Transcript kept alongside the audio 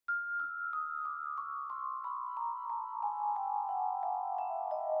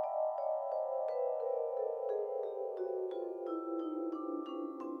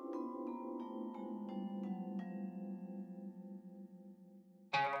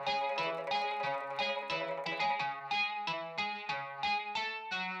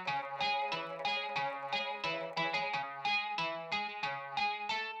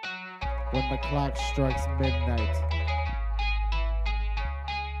When the clock strikes midnight,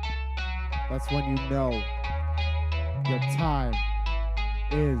 that's when you know your time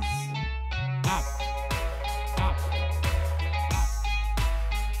is up. Up.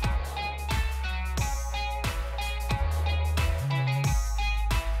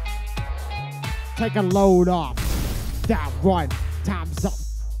 Take a load off. Down, run. Time's up.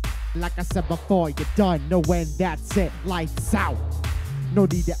 Like I said before, you're done. No when, that's it. Lights out. No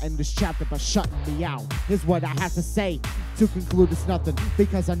need to end this chapter by shutting me out. Here's what I have to say. To conclude, it's nothing,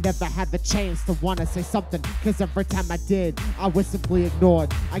 because I never had the chance to want to say something, because every time I did, I was simply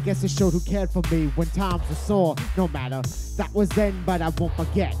ignored. I guess it showed who cared for me when times were sore. No matter, that was then, but I won't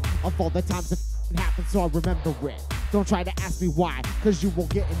forget of all the times it happened, so I remember it. Don't try to ask me why, cause you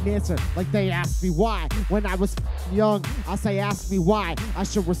won't get an answer like they asked me why. When I was young, I'll say ask me why. I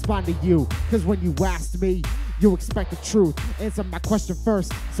should respond to you, cause when you asked me, you expect the truth. Answer my question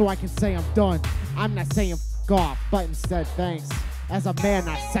first, so I can say I'm done. I'm not saying f*** off, but instead thanks. As a man,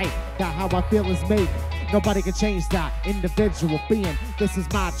 I say that how I feel is me. Nobody can change that individual being. This is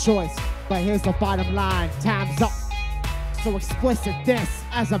my choice, but here's the bottom line. Time's up. So explicit this.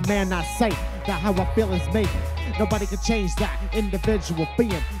 As a man, I say that how I feel is me. Nobody can change that individual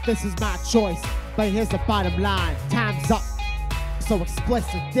being. This is my choice, but here's the bottom line. Time's up. So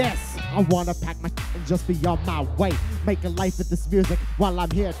explicit this. I wanna pack my and just be on my way. Make a life with this music while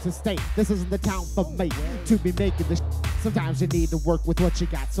I'm here to stay. This isn't the town for me to be making this. Sometimes you need to work with what you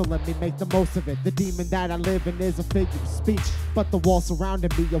got, so let me make the most of it. The demon that I live in is a figure of speech, but the walls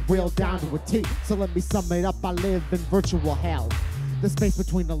surrounding me are real down to a T. So let me sum it up, I live in virtual hell. The space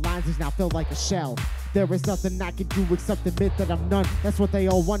between the lines is now filled like a shell. There is nothing I can do except admit that I'm none. That's what they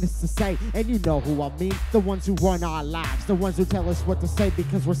all want us to say, and you know who I mean. The ones who run our lives, the ones who tell us what to say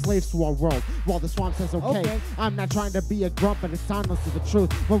because we're slaves to our world. While the swamp says okay. I'm not trying to be a grump, but it's honestly the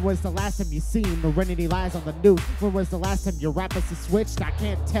truth. When was the last time you seen or any lies on the news? When was the last time your rappers have switched? I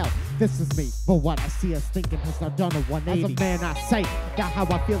can't tell. This is me, but what I see us thinking has now done a 180. As a man, I say that how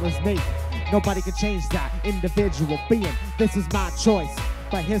I feel is me. Nobody can change that individual being. This is my choice,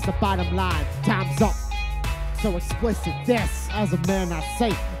 but here's the bottom line. Time's up. So explicit this. As a man, I say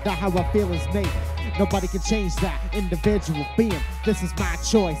that how I feel is me. Nobody can change that individual being. This is my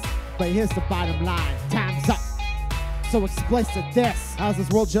choice, but here's the bottom line. Time's up. So explicit this. How's this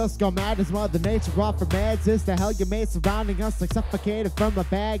world just gone mad? Is Mother Nature off for meds? Is the hell you made surrounding us like suffocated from a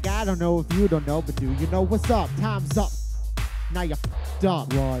bag? I don't know if you don't know, but do you know what's up? Time's up. Now you're f***ed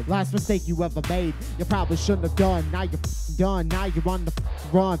up. Right. Last mistake you ever made, you probably shouldn't have done. Now you're done. Now you're on the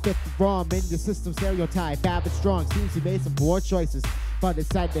run. Fifth rum in your system stereotype. Habit strong. Seems you made some poor choices, but it's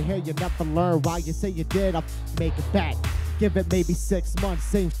sad to hear you never learn. While you say you did, I'll make it back. Give it maybe 6 months,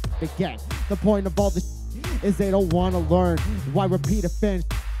 same again. The point of all this is they don't want to learn. Why repeat offense?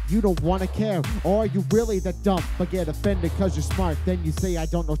 You don't want to care, or are you really that dumb? But get offended because you're smart. Then you say I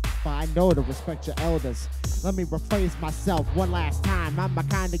don't know, but I know to respect your elders. Let me rephrase myself one last time. I'm a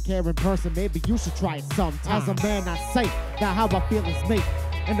kind of caring person, maybe you should try it sometime. As a man, I say that how I feel is me,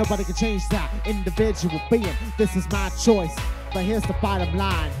 and nobody can change that individual being. This is my choice, but here's the bottom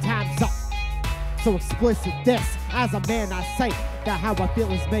line. Time's up. So explicit this. As a man, I say that how I feel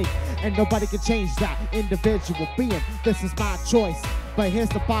is me, and nobody can change that individual being. This is my choice, but here's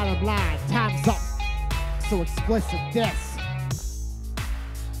the bottom line. Time's up. So explicit this.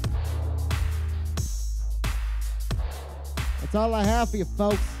 That's all I have for you,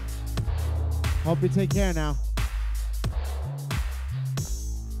 folks. Hope you take care now.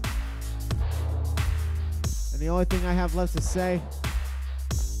 And the only thing I have left to say,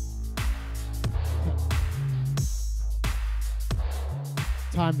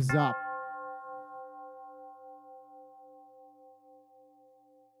 time's up.